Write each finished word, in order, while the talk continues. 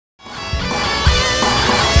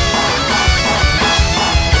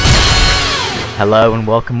Hello and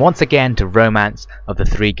welcome once again to Romance of the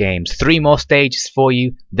Three Games. 3 more stages for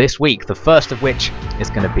you this week, the first of which is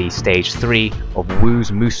going to be stage 3 of Wu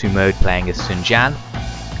Musou mode playing as Sun Jian.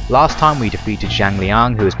 Last time we defeated Zhang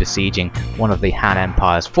Liang, who was besieging one of the Han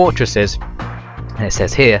Empire's fortresses, and it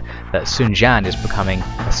says here that Sun Jian is becoming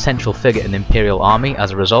a central figure in the Imperial Army as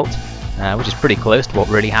a result, which is pretty close to what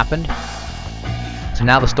really happened. So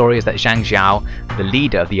now the story is that Zhang Jiao, the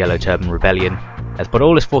leader of the Yellow Turban rebellion, has put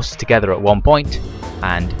all his forces together at one point,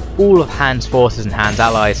 and all of Han's forces and Han's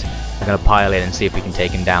allies are going to pile in and see if we can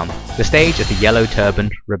take him down. The stage is the Yellow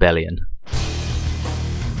Turban Rebellion.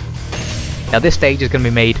 Now this stage is going to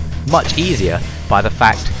be made much easier by the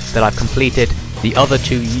fact that I've completed the other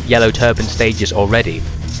 2 Yellow Turban stages already,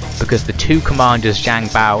 because the 2 commanders Zhang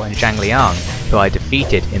Bao and Zhang Liang who I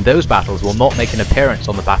defeated in those battles will not make an appearance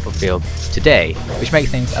on the battlefield today, which makes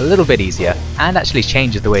things a little bit easier and actually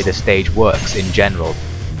changes the way this stage works in general.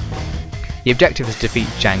 The objective is to defeat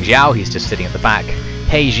Zhang Jiao, he's just sitting at the back.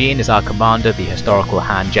 He Jin is our commander, the historical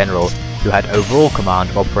Han general who had overall command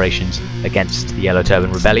of operations against the Yellow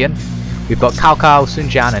Turban Rebellion. We've got Cao Cao, Sun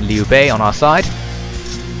Jian and Liu Bei on our side,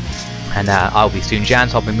 and I'll be Sun Jian,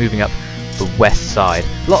 so I'll be moving up the west side.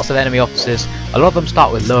 Lots of enemy officers. A lot of them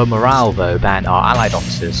start with lower morale though than our allied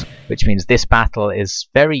officers, which means this battle is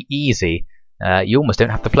very easy. You almost don't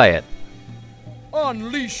have to play it.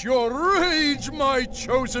 Unleash your rage, my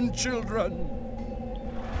chosen children!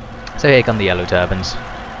 So here come the Yellow Turbans.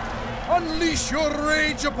 Unleash your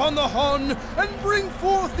rage upon the Han and bring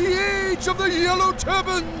forth the age of the Yellow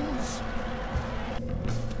Turbans!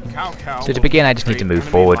 So to begin I just need to move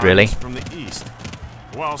forward really. From the east,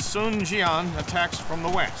 while Sun Jian attacks from the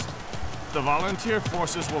west. The volunteer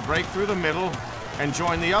forces will break through the middle and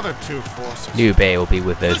join the other 2 forces. Liu Bei will be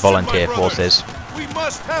with those volunteer forces. We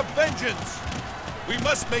must have vengeance! We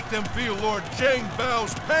must make them feel Lord Zhang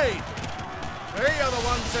Bao's pain! They are the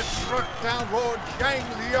ones that struck down Lord Zhang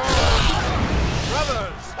Liang!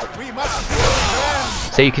 Brothers, we must kill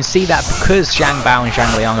them! So you can see that because Zhang Bao and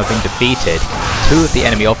Zhang Liang have been defeated, 2 of the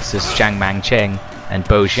enemy officers, Zhang Mangcheng and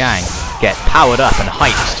Bo Zhang, get powered up and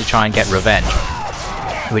hyped to try and get revenge,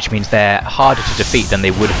 which means they're harder to defeat than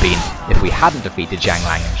they would have been if we hadn't defeated Zhang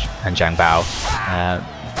Lang and Zhang Bao.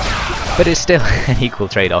 But it's still an equal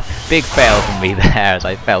trade-off. Big fail from me there as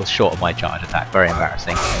I fell short of my charge attack, very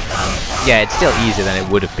embarrassing. Yeah, it's still easier than it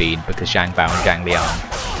would have been because Zhang Bao and Zhang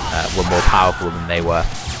Liang were more powerful than they were.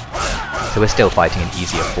 So we're still fighting an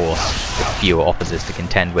easier force with fewer officers to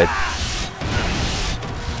contend with.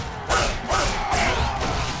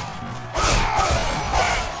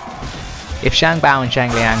 If Zhang Bao and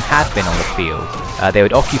Zhang Liang had been on the field, they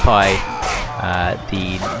would occupy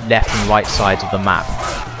the left and right sides of the map.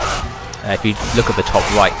 If you look at the top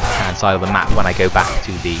right hand side of the map, when I go back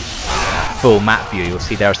to the full map view, you'll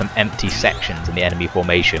see there are some empty sections in the enemy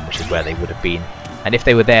formation, which is where they would have been. And if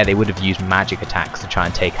they were there, they would have used magic attacks to try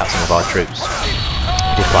and take out some of our troops,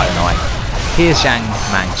 which is quite annoying. Here's Zhang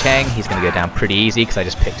Mangcheng. He's going to go down pretty easy because I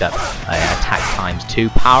just picked up an attack ×2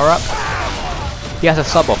 power up. He has a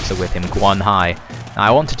sub-officer with him, Guan Hai. Now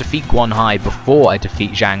I want to defeat Guan Hai before I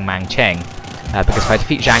defeat Zhang Mangcheng, because if I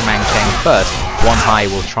defeat Zhang Mangcheng first, Guan Hai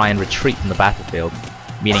will try and retreat from the battlefield,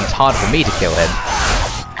 meaning it's harder for me to kill him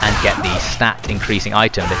and get the stat increasing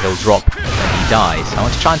item that he'll drop when he dies. I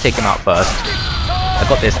want to try and take him out first. I've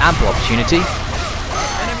got this ample opportunity.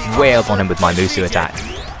 Wailed on him with my Musou attack.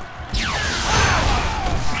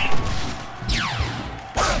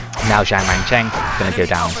 Now Zhang Mangcheng is going to go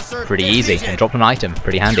down pretty easy and drop an item,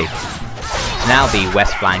 pretty handy. So now the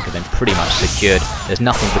west flank has been pretty much secured. There's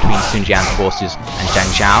nothing between Sun Jian's forces and Zhang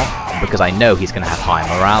Jiao, and because I know he's going to have high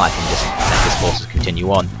morale, I can just let his forces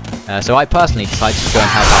continue on. So I personally decided to go and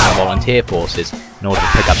help out my volunteer forces in order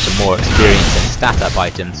to pick up some more experience and stat up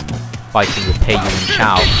items, fighting with Pei Yun and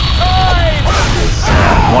Chao, who is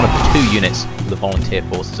one of the 2 units the volunteer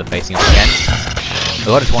forces are facing off against. I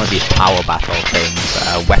got into one of these power battle things,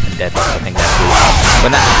 weapon deadlift, I think they're called. When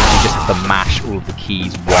that happens, you just have to mash all of the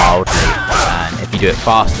keys wildly, and if you do it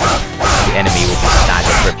faster, the enemy will be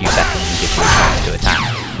staggered for a few seconds and give you a chance to attack.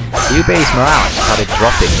 Liu Bei's morale started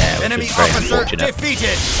dropping there, which was very unfortunate.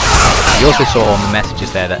 You also saw on the messages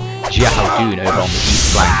there that Xiahou Yuan over on the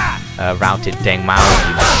east flank routed Deng Mao's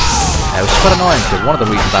units, which is quite annoying because one of the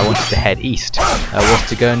reasons I wanted to head east was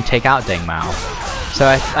to go and take out Deng Mao. So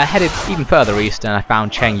I headed even further east and I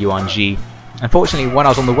found Cheng Yuanji. Unfortunately, when I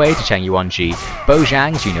was on the way to Cheng Yuanji, Bo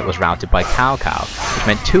Zhang's unit was routed by Cao Cao, which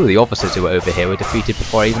meant 2 of the officers who were over here were defeated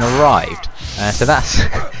before I even arrived. So that's,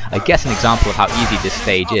 I guess, an example of how easy this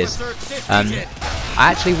stage is. I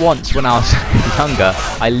actually once, when I was younger,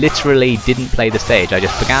 I literally didn't play the stage. I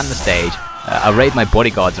just began the stage, arrayed my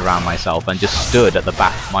bodyguards around myself and just stood at the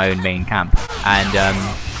back of my own main camp. And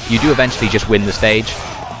you do eventually just win the stage,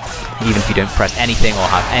 even if you don't press anything or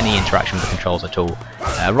have any interaction with the controls at all.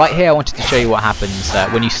 Right here I wanted to show you what happens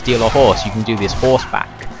when you steal a horse. You can do this horseback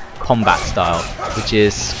combat style, which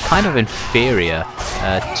is kind of inferior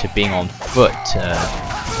to being on foot,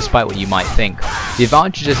 despite what you might think. The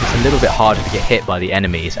advantage is it's a little bit harder to get hit by the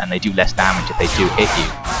enemies, and they do less damage if they do hit you.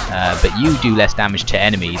 But you do less damage to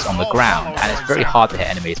enemies on the ground, and it's very hard to hit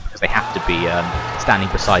enemies because they have to be standing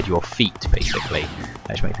beside your feet, basically.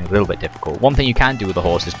 Which makes things a little bit difficult. One thing you can do with a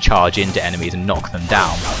horse is charge into enemies and knock them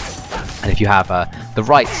down. And if you have the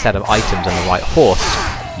right set of items and the right horse,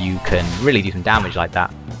 you can really do some damage like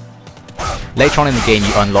that. Later on in the game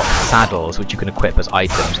you unlock saddles, which you can equip as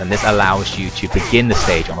items, and this allows you to begin the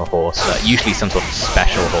stage on a horse, usually some sort of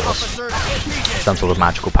special horse, some sort of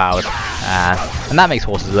magical powers, and that makes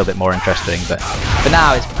horses a little bit more interesting. But for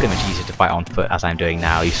now it's pretty much easier to fight on foot, as I'm doing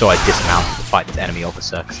now. You saw I dismounted to fight this enemy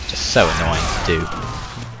officer because it's just so annoying to do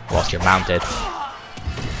whilst you're mounted.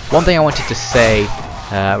 One thing I wanted to say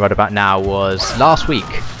right about now was last week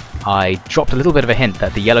I dropped a little bit of a hint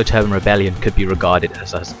that the Yellow Turban rebellion could be regarded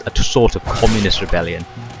as a sort of communist rebellion,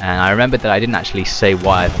 and I remembered that I didn't actually say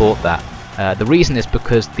why I thought that. The reason is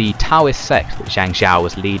because the Taoist sect that Zhang Xiao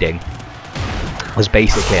was leading was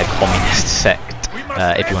basically a communist sect,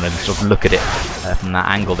 if you want to sort of look at it from that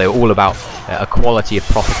angle. They were all about equality of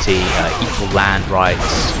property, equal land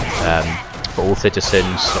rights for all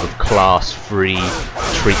citizens, sort of class-free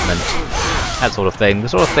treatment, that sort of thing. The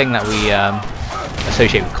sort of thing that we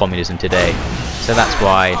associate with communism today. So that's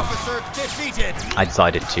why I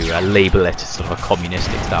decided to label it as sort of a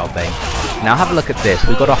communistic style thing. Now have a look at this.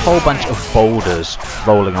 We've got a whole bunch of boulders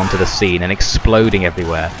rolling onto the scene and exploding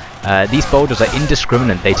everywhere. These boulders are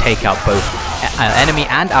indiscriminate. They take out both enemy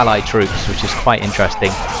and allied troops, which is quite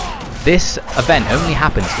interesting. This event only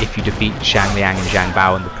happens if you defeat Zhang Liang and Zhang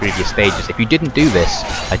Bao in the previous stages. If you didn't do this,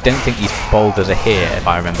 I don't think these boulders are here, if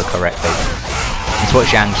I remember correctly. It's what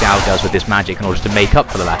Zhang Xiao does with this magic in order to make up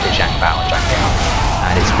for the lack of Zhang Bao and Zhang Liang.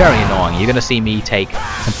 And it's very annoying. You're going to see me take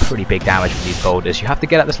some pretty big damage from these boulders. You have to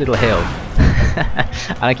get up this little hill.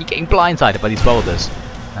 And I keep getting blindsided by these boulders.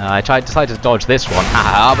 I decided to dodge this one,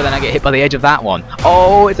 haha, but then I get hit by the edge of that one.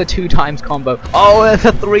 Oh, it's a 2 times combo. Oh, it's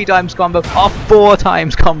a 3 times combo. Oh, 4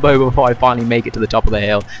 times combo before I finally make it to the top of the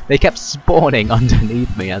hill. They kept spawning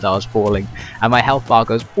underneath me as I was falling, and my health bar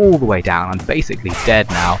goes all the way down. I'm basically dead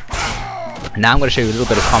now. Now I'm going to show you a little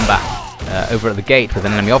bit of combat over at the gate with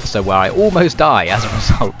an enemy officer where I almost die as a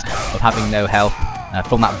result of having no health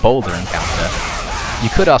from that boulder encounter. You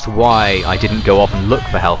could ask why I didn't go off and look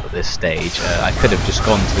for health at this stage. I could have just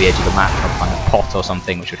gone to the edge of the map and find a pot or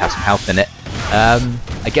something which would have some health in it.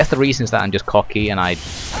 I guess the reason is that I'm just cocky and I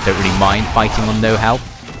don't really mind fighting on no health.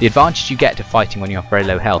 The advantage you get to fighting when you have very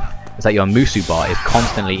low health is that your Musou bar is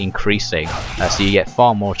constantly increasing, so you get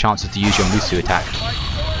far more chances to use your Musou attack,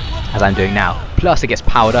 as I'm doing now. Plus it gets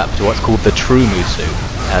powered up to what's called the True Musou.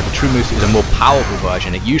 The True Musou is a more powerful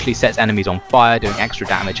version. It usually sets enemies on fire, doing extra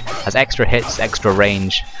damage, has extra hits, extra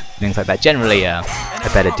range, things like that. Generally a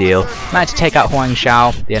better deal. Managed to take out Huang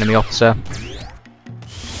Xiao, the enemy officer.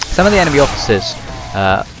 Some of the enemy officers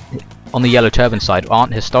on the Yellow Turban side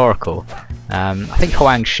aren't historical. I think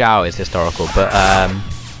Huang Xiao is historical, but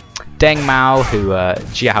Deng Mao, who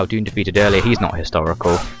Xiahou Yuan defeated earlier, he's not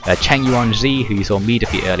historical. Cheng Yuanzi, who you saw me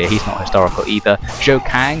defeat earlier, he's not historical either. Zhou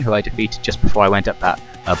Kang, who I defeated just before I went up that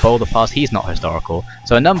boulder pass, he's not historical.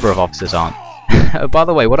 So a number of officers aren't. By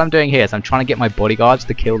the way, what I'm doing here is I'm trying to get my bodyguards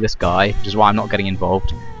to kill this guy, which is why I'm not getting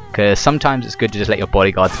involved. Because sometimes it's good to just let your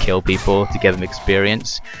bodyguards kill people to give them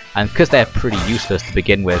experience. And because they're pretty useless to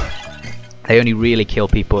begin with, they only really kill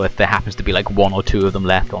people if there happens to be like 1 or 2 of them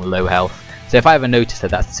left on low health. So if I ever notice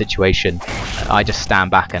that that's the situation, I just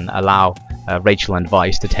stand back and allow Rachel and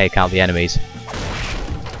Vice to take out the enemies.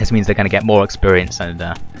 This means they're going to get more experience and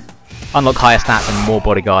unlock higher stats and more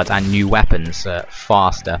bodyguards and new weapons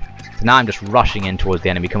faster. So now I'm just rushing in towards the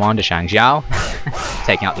enemy commander, Zhang Xiao,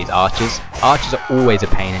 taking out these archers. Archers are always a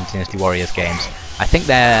pain in Dynasty Warriors games. I think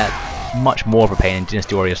they're much more of a pain in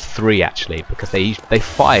Dynasty Warriors 3 actually, because they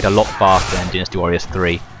fired a lot faster in Dynasty Warriors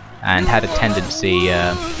 3 and had a tendency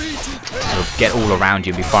sort of get all around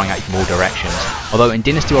you and be firing at you from all directions. Although in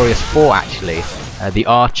Dynasty Warriors 4 actually, the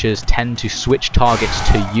archers tend to switch targets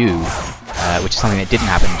to you, which is something that didn't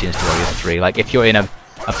happen in Dynasty Warriors 3. Like if you're in a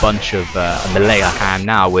bunch of melee like I am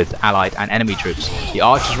now with allied and enemy troops, the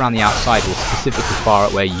archers around the outside will specifically fire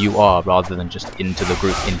at where you are rather than just into the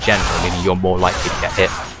group in general, meaning you're more likely to get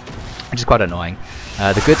hit, which is quite annoying.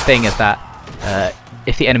 The good thing is that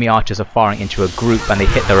if the enemy archers are firing into a group and they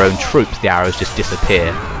hit their own troops, the arrows just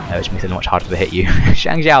disappear. which makes it much harder to hit you.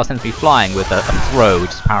 Zhang Xiao tends to be flying with a throw,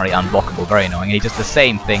 which is apparently unblockable, very annoying, and he does the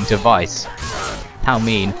same thing to Vice. How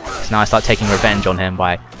mean. So now I start taking revenge on him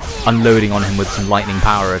by unloading on him with some lightning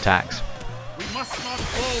power attacks. We must not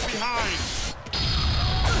fall behind.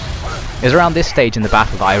 It was around this stage in the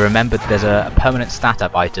battle that I remembered there's a permanent stat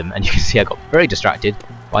up item, and you can see I got very distracted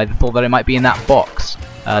by the thought that it might be in that box.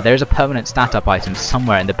 There is a permanent stat up item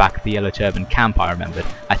somewhere in the back of the Yellow Turban camp, I remembered.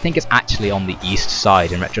 I think it's actually on the east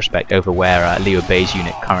side in retrospect, over where Liu Bei's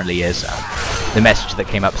unit currently is. The message that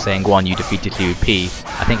came up saying, Guan, you defeated Liu Pi.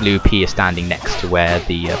 I think Liu Pi is standing next to where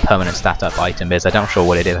the permanent stat up item is. I'm not sure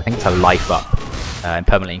what it is. I think it's a life up, and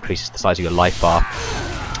permanently increases the size of your life bar.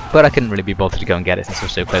 But I couldn't really be bothered to go and get it since I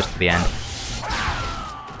was so close to the end.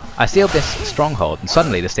 I sealed this stronghold, and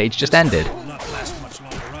suddenly the stage just ended.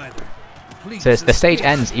 So the stage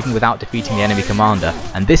ends even without defeating the enemy commander,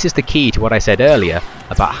 and this is the key to what I said earlier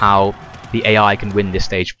about how the AI can win this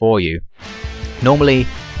stage for you. Normally,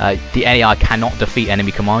 the AI cannot defeat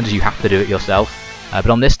enemy commanders, you have to do it yourself, but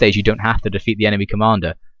on this stage you don't have to defeat the enemy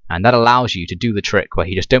commander, and that allows you to do the trick where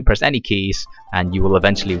you just don't press any keys and you will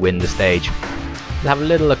eventually win the stage. Let's have a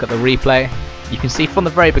little look at the replay. You can see from the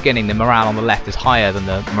very beginning the morale on the left is higher than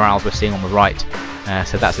the morales we're seeing on the right.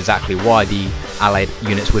 So that's exactly why the allied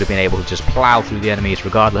units would have been able to just plow through the enemies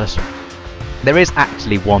regardless. There is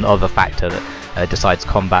actually one other factor that decides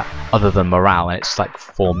combat other than morale, and it's like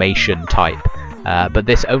formation type. But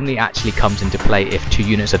this only actually comes into play if two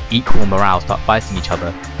units of equal morale start fighting each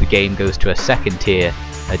other. The game goes to a second tier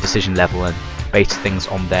decision level and bases things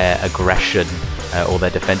on their aggression or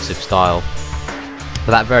their defensive style.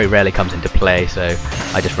 But that very rarely comes into play, so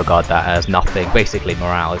I just regard that as nothing. Basically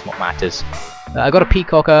morale is what matters. I got a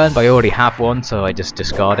peacock urn, but I already have one, so I just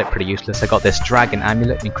discard it, pretty useless. I got this dragon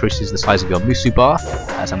amulet, increases the size of your Musou bar,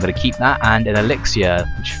 so I'm going to keep that, and an elixir,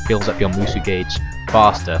 which fills up your Musou gauge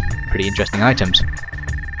faster. Pretty interesting items.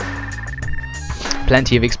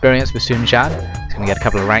 Plenty of experience with Sun Jian. He's going to get a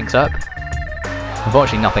couple of ranks up.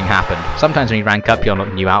 Unfortunately nothing happened. Sometimes when you rank up you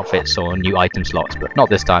unlock new outfits or new item slots, but not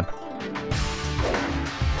this time.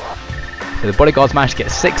 So the bodyguards managed to get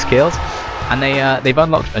 6 kills, and they've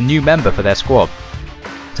unlocked a new member for their squad.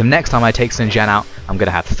 So next time I take Sun Jian out, I'm going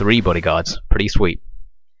to have 3 bodyguards. Pretty sweet.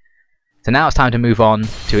 So now it's time to move on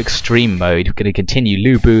to extreme mode. We're going to continue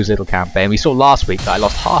Lu Bu's little campaign. We saw last week that I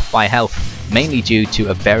lost half my health, mainly due to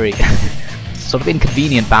a very sort of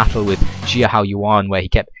inconvenient battle with Xiahou Yuan, where he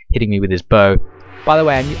kept hitting me with his bow. By the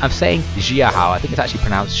way, I'm saying Xiahou. I think it's actually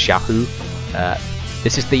pronounced Xiahou.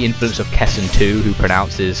 This is the influence of Kessen 2, who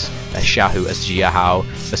pronounces Xiahou as Xiahou.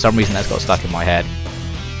 For some reason that's got stuck in my head.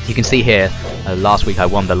 You can see here, last week I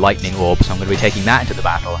won the lightning orb, so I'm going to be taking that into the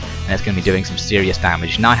battle, and it's going to be doing some serious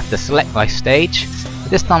damage. Now I have to select my stage, but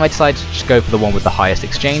this time I decided to just go for the one with the highest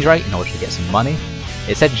exchange rate in order to get some money.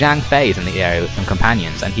 It said Zhang Fei is in the area with some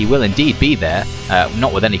companions, and he will indeed be there,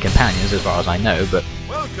 not with any companions as far as I know, but...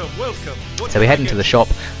 Welcome. So we head into the shop.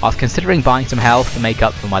 I was considering buying some health to make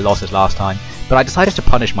up for my losses last time, but I decided to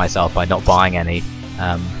punish myself by not buying any.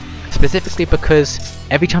 Specifically because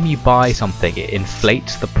every time you buy something it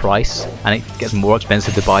inflates the price and it gets more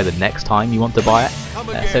expensive to buy the next time you want to buy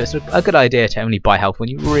it. So it's a good idea to only buy health when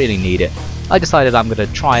you really need it. I decided I'm going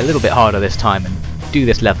to try a little bit harder this time and do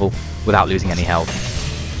this level without losing any health.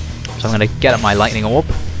 So I'm going to get up my lightning orb.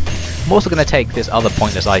 I'm also going to take this other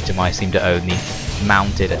pointless item I seem to own, the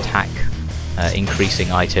mounted attack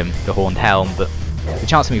increasing item, the horned helm, but the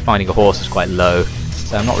chance of me finding a horse is quite low,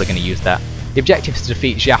 so I'm not really going to use that. The objective is to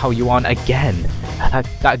defeat Xiahou Yuan again.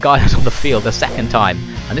 That guy was on the field a second time,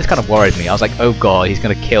 and this kind of worried me. I was like, oh god, he's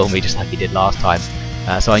going to kill me just like he did last time.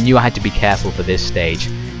 So I knew I had to be careful for this stage.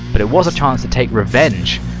 But it was a chance to take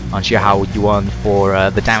revenge on Xiahou Yuan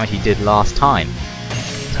for the damage he did last time.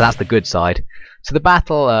 So that's the good side. So the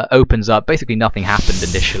battle opens up. Basically nothing happened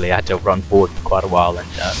initially. I had to run forward for quite a while and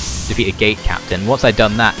defeat a gate captain. Once I'd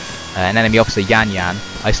done that, an enemy officer Yan,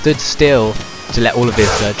 I stood still to let all of his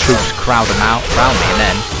troops crowd him out around me, and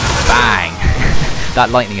then bang! That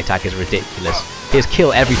lightning attack is ridiculous. His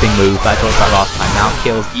kill everything move that I talked about last time now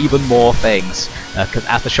kills even more things, because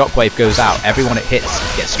as the shockwave goes out, everyone it hits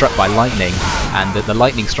gets struck by lightning, and the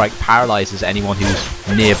lightning strike paralyzes anyone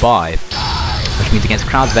who's nearby, which means against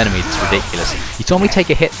crowds of enemies it's ridiculous. He saw me take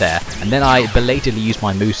a hit there, and then I belatedly used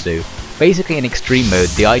my Musou. Basically in extreme mode,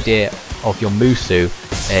 the idea of your Musou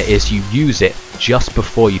is you use it just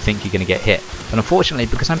before you think you're going to get hit. But unfortunately,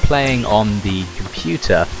 because I'm playing on the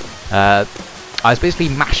computer, I was basically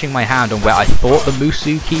mashing my hand on where I thought the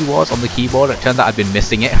Musou key was on the keyboard. It turned out I'd been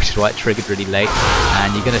missing it, which is why it triggered really late.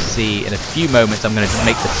 And you're going to see in a few moments I'm going to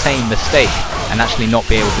make the same mistake and actually not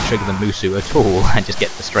be able to trigger the Musou at all and just get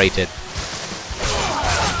frustrated.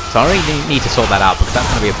 So I really need to sort that out, because that's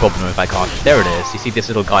going to be a problem if I can't. There it is. You see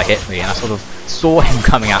this little guy hit me, and I sort of saw him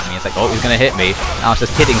coming at me. It's like, oh, he's going to hit me. And I was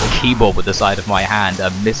just hitting the keyboard with the side of my hand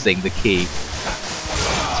and missing the key.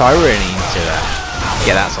 So I really need to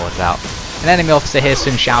get that sorted out. An enemy officer here,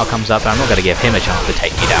 Sun Jian, comes up, and I'm not going to give him a chance to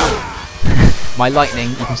take me down. My lightning,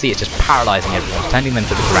 you can see it's just paralysing everyone, sending them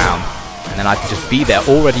to the ground, and then I can just be there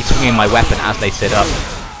already swinging my weapon as they sit up,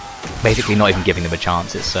 basically not even giving them a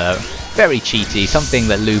chance. It's very cheaty, something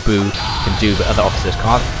that Lu Bu can do but other officers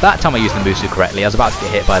can't. That time I used the Musou correctly. I was about to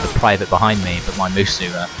get hit by the private behind me, but my Musou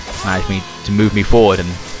managed to move me forward and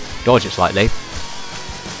dodge it slightly.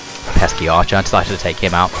 Pesky archer, I decided to take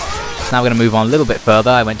him out. So now we're going to move on a little bit further.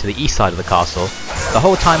 I went to the east side of the castle. The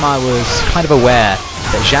whole time I was kind of aware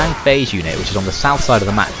that Zhang Fei's unit, which is on the south side of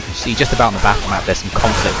the map, you can see just about on the battle map there's some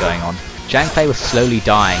conflict going on. Zhang Fei was slowly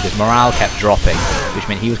dying, his morale kept dropping, which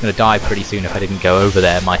meant he was going to die pretty soon if I didn't go over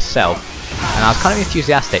there myself. And I was kind of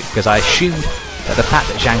enthusiastic because I assumed that the fact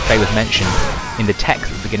that Zhang Fei was mentioned in the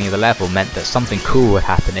text at the beginning of the level meant that something cool would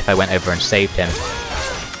happen if I went over and saved him.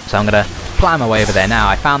 So I'm going to plan my way over there now.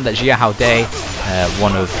 I found that Xiahou Dai,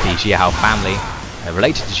 one of the Xiahou family,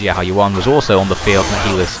 related to Xiahou Yuan, was also on the field and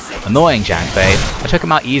he was annoying Zhang Fei. I took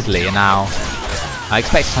him out easily, and now I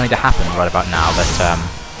expected something to happen right about now, that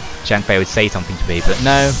Zhang Fei would say something to me, but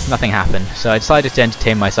no, nothing happened. So I decided to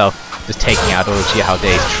entertain myself just taking out all of Xiahou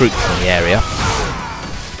Dai's troops in the area.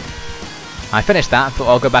 I finished that and thought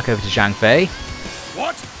I'll go back over to Zhang Fei.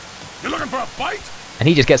 What? You're looking for a fight? And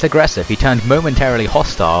he just gets aggressive. He turned momentarily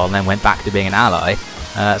hostile and then went back to being an ally.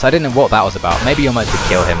 So I didn't know what that was about. Maybe you're meant to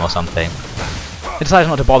kill him or something. I decided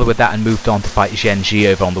not to bother with that and moved on to fight Zhenji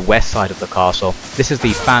over on the west side of the castle. This is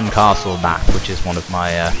the Fan Castle map, which is one of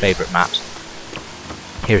my favourite maps.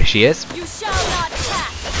 Here she is. You shall not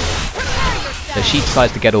pass. Prepare yourself. So she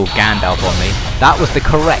decides to get all Gandalf on me. That was the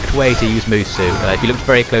correct way to use Musou. If you looked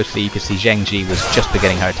very closely, you could see Zhenji was just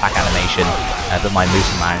beginning her attack animation, but my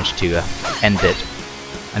Musou managed to end it.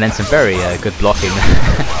 And then some very good blocking.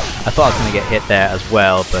 I thought I was going to get hit there as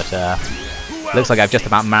well, but looks like I've just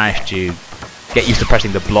about managed to get used to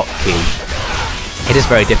pressing the block key. It is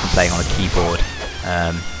very different playing on a keyboard,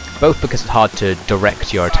 both because it's hard to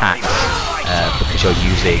direct your attacks, because you're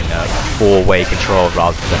using four-way control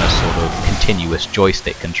rather than a sort of continuous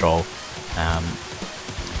joystick control,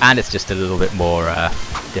 and it's just a little bit more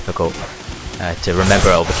difficult to remember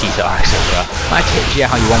all the keys are, etc. I hit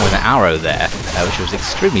Xiahou Yuan with an arrow there, which was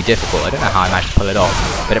extremely difficult. I don't know how I managed to pull it off,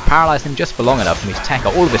 but it paralysed him just for long enough for me to take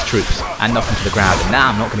out all of his troops and knock him to the ground, and now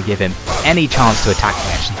I'm not going to give him any chance to attack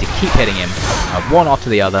me. I just need to keep hitting him, one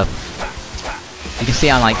after the other. You can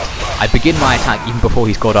see I begin my attack even before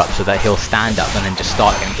he's got up, so that he'll stand up and then just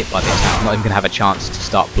start getting hit by the attack. I'm not even going to have a chance to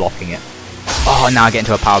start blocking it. Oh, now I get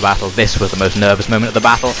into a power battle. This was the most nervous moment of the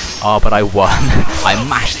battle. Oh, but I won. I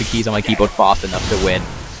mashed the keys on my keyboard fast enough to win.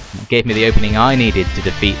 It gave me the opening I needed to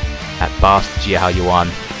defeat that bastard Xiahou Yuan.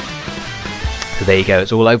 So there you go,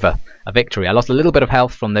 it's all over. A victory. I lost a little bit of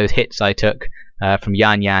health from those hits I took from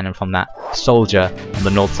Yan and from that soldier on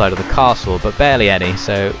the north side of the castle, but barely any,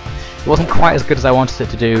 so it wasn't quite as good as I wanted it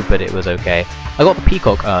to do, but it was okay. I got the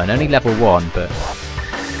Peacock Urn, only level 1, but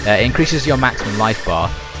it increases your maximum life bar,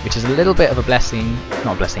 which is a little bit of a blessing,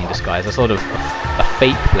 not a blessing in disguise, a sort of a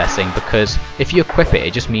fake blessing, because if you equip it,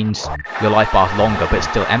 it just means your life bar is longer, but it's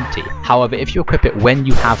still empty. However, if you equip it when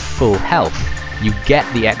you have full health, you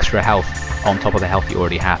get the extra health on top of the health you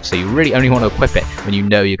already have, so you really only want to equip it when you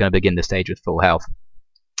know you're going to begin the stage with full health.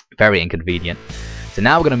 Very inconvenient. So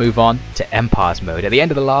now we're going to move on to Empires mode. At the end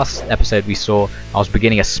of the last episode we saw, I was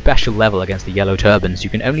beginning a special level against the Yellow Turbans. You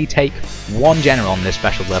can only take one general on this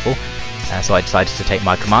special level, so I decided to take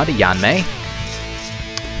my commander, Yanmei.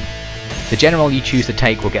 The general you choose to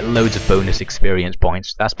take will get loads of bonus experience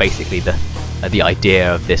points. That's basically the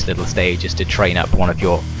idea of this little stage, is to train up one of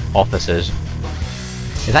your officers.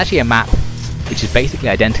 It's actually a map which is basically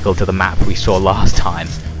identical to the map we saw last time.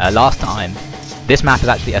 This map is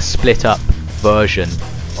actually a split up version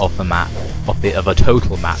of the map, of a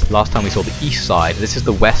total map. Last time we saw the east side, this is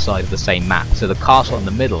the west side of the same map. So the castle in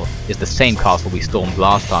the middle is the same castle we stormed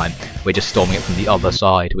last time. We're just storming it from the other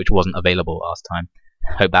side, which wasn't available last time.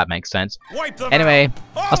 Hope that makes sense. Anyway,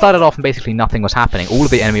 I started off and basically nothing was happening. All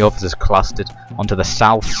of the enemy officers clustered onto the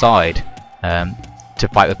south side to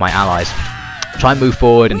fight with my allies. Try and move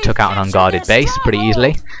forward and took out an unguarded base pretty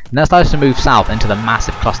easily. And then I started to move south into the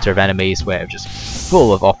massive cluster of enemies where it was just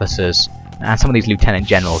full of officers and some of these lieutenant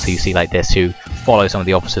generals who you see like this, who follow some of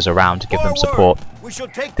the officers around to give them support.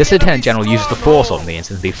 This Lieutenant General uses the force on me and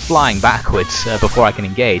sends me flying backwards before I can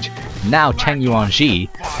engage. Now Cheng Yuanji,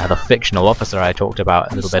 the fictional officer I talked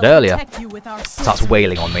about a little bit earlier, starts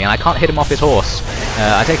wailing on me and I can't hit him off his horse.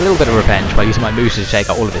 I take a little bit of revenge by using my Musou to take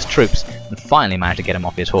out all of his troops and finally manage to get him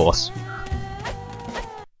off his horse.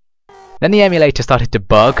 Then the emulator started to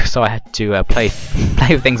bug, so I had to play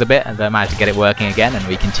with things a bit, and I managed to get it working again, and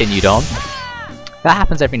we continued on. That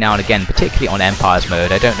happens every now and again, particularly on Empires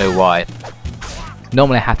mode. I don't know why.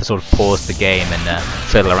 Normally I have to sort of pause the game and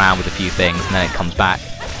fiddle around with a few things, and then it comes back.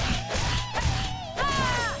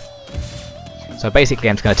 So basically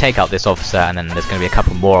I'm just going to take out this officer, and then there's going to be a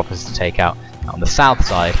couple more officers to take out on the south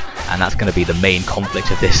side, and that's going to be the main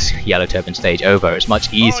conflict of this Yellow Turban stage over. It's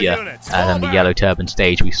much easier than the Yellow Turban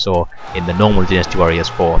stage we saw in the normal Dynasty Warriors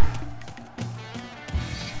 4.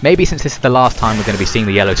 Maybe since this is the last time we're going to be seeing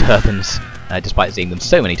the Yellow Turbans, despite seeing them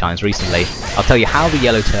so many times recently, I'll tell you how the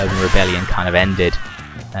Yellow Turban rebellion kind of ended.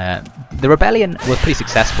 The rebellion was pretty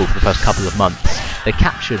successful for the first couple of months. They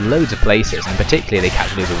captured loads of places, and particularly they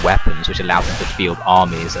captured loads of weapons, which allowed them to field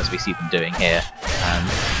armies, as we see them doing here.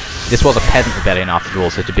 This was a peasant rebellion after all,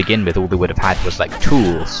 so to begin with all they would have had was like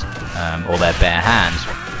tools, or their bare hands.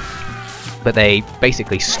 But they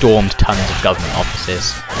basically stormed tons of government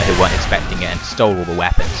offices who weren't expecting it and stole all the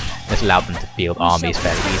weapons. This allowed them to field armies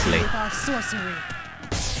fairly easily.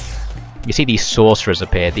 You see these sorcerers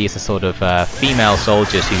appear. These are sort of female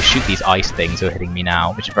soldiers who shoot these ice things who are hitting me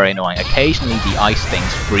now, which are very annoying. Occasionally the ice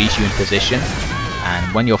things freeze you in position,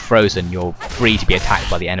 and when you're frozen you're free to be attacked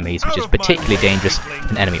by the enemies, which is particularly dangerous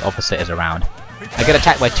if an enemy officer is around. I get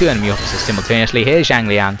attacked by two enemy officers simultaneously here. Zhang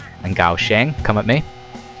Liang and Gao Sheng come at me.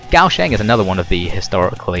 Gao Sheng is another one of the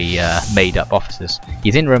historically made up officers.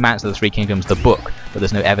 He's in Romance of the Three Kingdoms, the book, but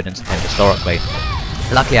there's no evidence of him historically.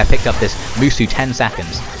 Luckily I picked up this Musou 10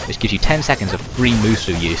 seconds, which gives you 10 seconds of free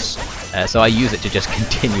Musou use. So I use it to just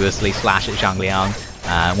continuously slash at Zhang Liang.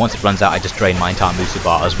 Once it runs out I just drain my entire Musou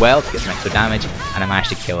bar as well to get some extra damage, and I managed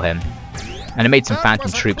to kill him. And it made some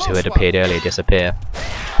phantom troops who had appeared earlier disappear.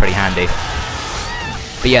 Pretty handy.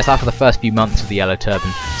 But yes, after the first few months of the Yellow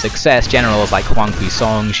Turban success, generals like Huang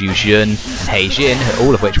Fuisong, Zhu Jun, and He Jin,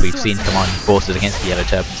 all of which we've seen commanding forces against the Yellow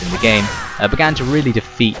Turbans in the game, began to really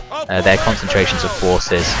defeat their concentrations of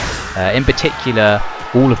forces. In particular,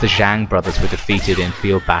 all of the Zhang brothers were defeated in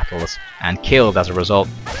field battles and killed as a result,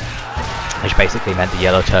 which basically meant the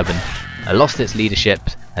Yellow Turban lost its leadership.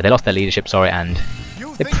 They lost their leadership, sorry, and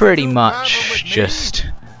they pretty much just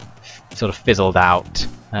sort of fizzled out.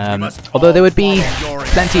 Although there would be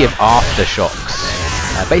plenty of aftershocks.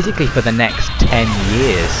 Basically for the next 10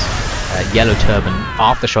 years, Yellow Turban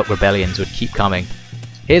aftershock rebellions would keep coming.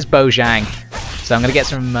 Here's Bo Zhang, so I'm going to get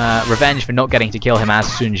some revenge for not getting to kill him as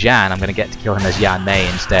Sun Jian. I'm going to get to kill him as Yanmei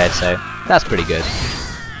instead, so that's pretty good.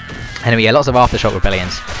 Anyway, yeah, lots of aftershock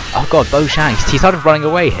rebellions. Oh god, Bo Zhang, he started running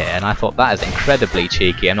away here, and I thought that is incredibly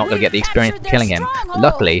cheeky. I'm not going to get the experience of killing him.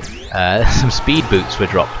 Luckily, some speed boots were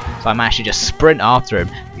dropped, so I managed to just sprint after him.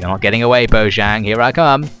 You're not getting away, Bo Zhang, here I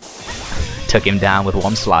come. Took him down with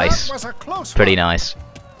one slice. Pretty nice.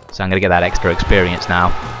 So I'm going to get that extra experience now.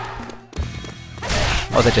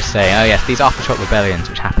 What was I just saying? Oh yes, these aftershock rebellions,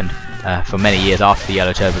 which happened for many years after the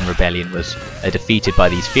Yellow Turban rebellion was defeated by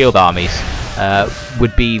these field armies,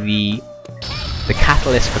 would be the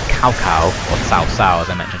catalyst for Cao Cao, or Cao Cao as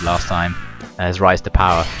I mentioned last time, his rise to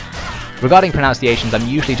power. Regarding pronunciations, I'm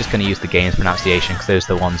usually just going to use the game's pronunciation because those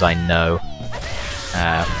are the ones I know.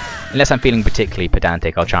 Unless I'm feeling particularly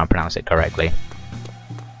pedantic, I'll try and pronounce it correctly.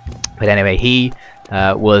 But anyway, he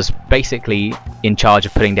was basically in charge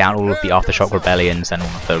of putting down all of the aftershock rebellions and all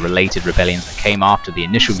of the related rebellions that came after the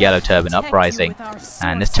initial Yellow Turban uprising,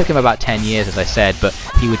 and this took him about 10 years as I said, but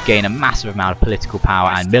he would gain a massive amount of political power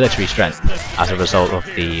and military strength as a result of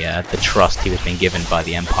the trust he was being given by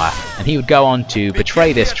the Empire, and he would go on to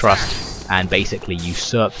betray this trust and basically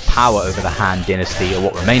usurp power over the Han dynasty, or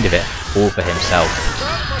what remained of it, all for himself.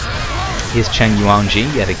 Here's Cheng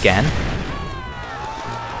Yuanji yet again.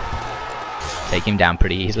 Take him down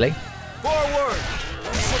pretty easily. Forward!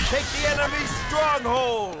 We shall take the enemy's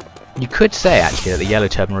stronghold! You could say actually that the Yellow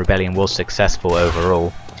Turban rebellion was successful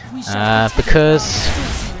overall, because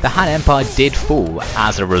the Han Empire did fall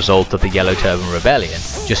as a result of the Yellow Turban rebellion,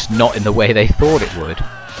 just not in the way they thought it would.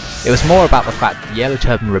 It was more about the fact that the Yellow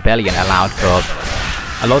Turban rebellion allowed for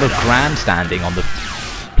a lot of grandstanding on the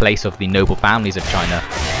place of the noble families of China.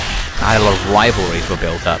 A lot of rivalries were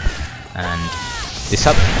built up, and the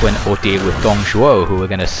subsequent ordeal with Dong Zhuo, who we're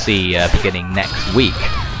going to see beginning next week,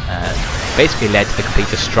 basically led to the complete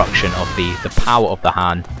destruction of the power of the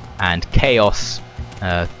Han, and chaos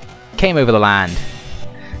came over the land.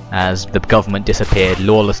 as the government disappeared,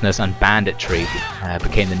 lawlessness and banditry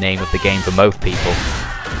became the name of the game for most people.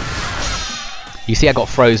 You see I got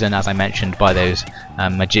frozen, as I mentioned, by those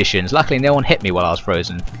magicians. Luckily no one hit me while I was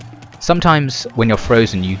frozen. Sometimes when you're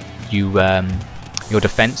frozen your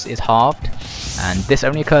defense is halved, and this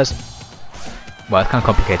only occurs, well, it's kind of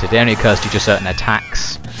complicated, it only occurs due to certain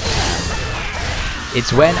attacks.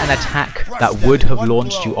 It's when an attack that would have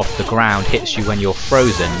launched you off the ground hits you when you're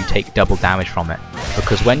frozen, you take double damage from it.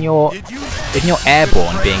 Because when you're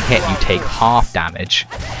airborne being hit, you take half damage.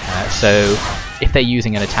 So if they're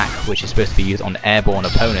using an attack which is supposed to be used on airborne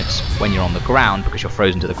opponents when you're on the ground, because you're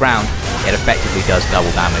frozen to the ground, it effectively does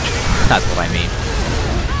double damage. That's what I mean.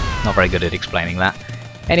 Not very good at explaining that.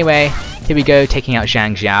 Anyway, here we go, taking out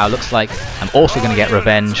Zhang Xiao. Looks like I'm also going to get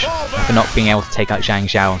revenge for not being able to take out Zhang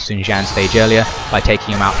Xiao on Sun Jian stage earlier by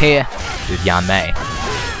taking him out here with Yanmei.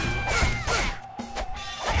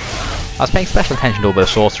 I was paying special attention to all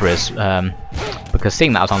those sorcerers because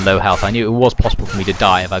seeing that I was on low health, I knew it was possible for me to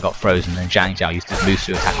die if I got frozen and Zhang Xiao used his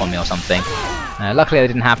Musou attack on me or something. Luckily that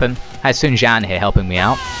didn't happen. I had Sun Jian here helping me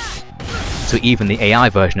out. So even the AI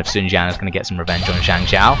version of Sun Jian is going to get some revenge on Zhang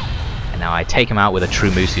Xiao. And now I take him out with a true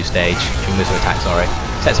Musou attack, sorry.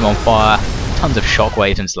 Sets him on fire, tons of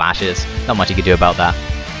shockwaves and slashes, not much you could do about that.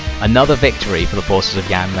 Another victory for the forces of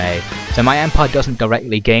Yanmei. So my empire doesn't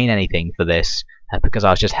directly gain anything for this, because I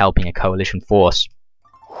was just helping a coalition force.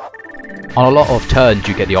 On a lot of turns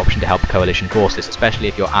you get the option to help coalition forces, especially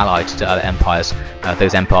if you're allied to other empires.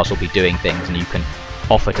 Those empires will be doing things and you can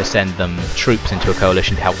offer to send them troops into a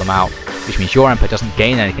coalition to help them out, which means your empire doesn't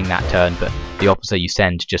gain anything that turn, but the officer you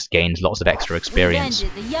send just gains lots of extra experience.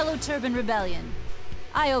 The Yellow Turban rebellion.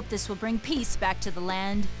 I hope this will bring peace back to the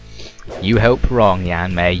land. You hope wrong,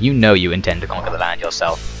 Yanmei. You know you intend to conquer the land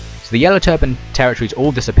yourself. So the Yellow Turban territories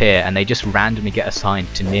all disappear and they just randomly get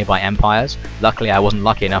assigned to nearby empires. Luckily I wasn't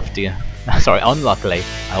lucky enough to... unluckily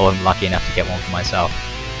I wasn't lucky enough to get one for myself.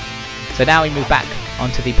 So now we move back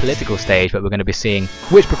onto the political stage, but we're going to be seeing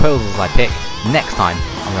which proposals I pick next time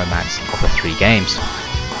on Romance of the Three Games.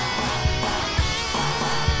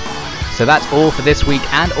 So that's all for this week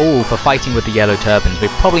and all for fighting with the Yellow Turbans. We're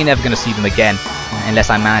probably never going to see them again unless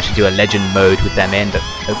I manage to do a legend mode with them in, but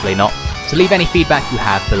hopefully not. So leave any feedback you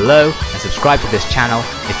have below and subscribe to this channel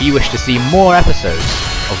if you wish to see more episodes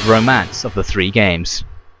of Romance of the Three Games.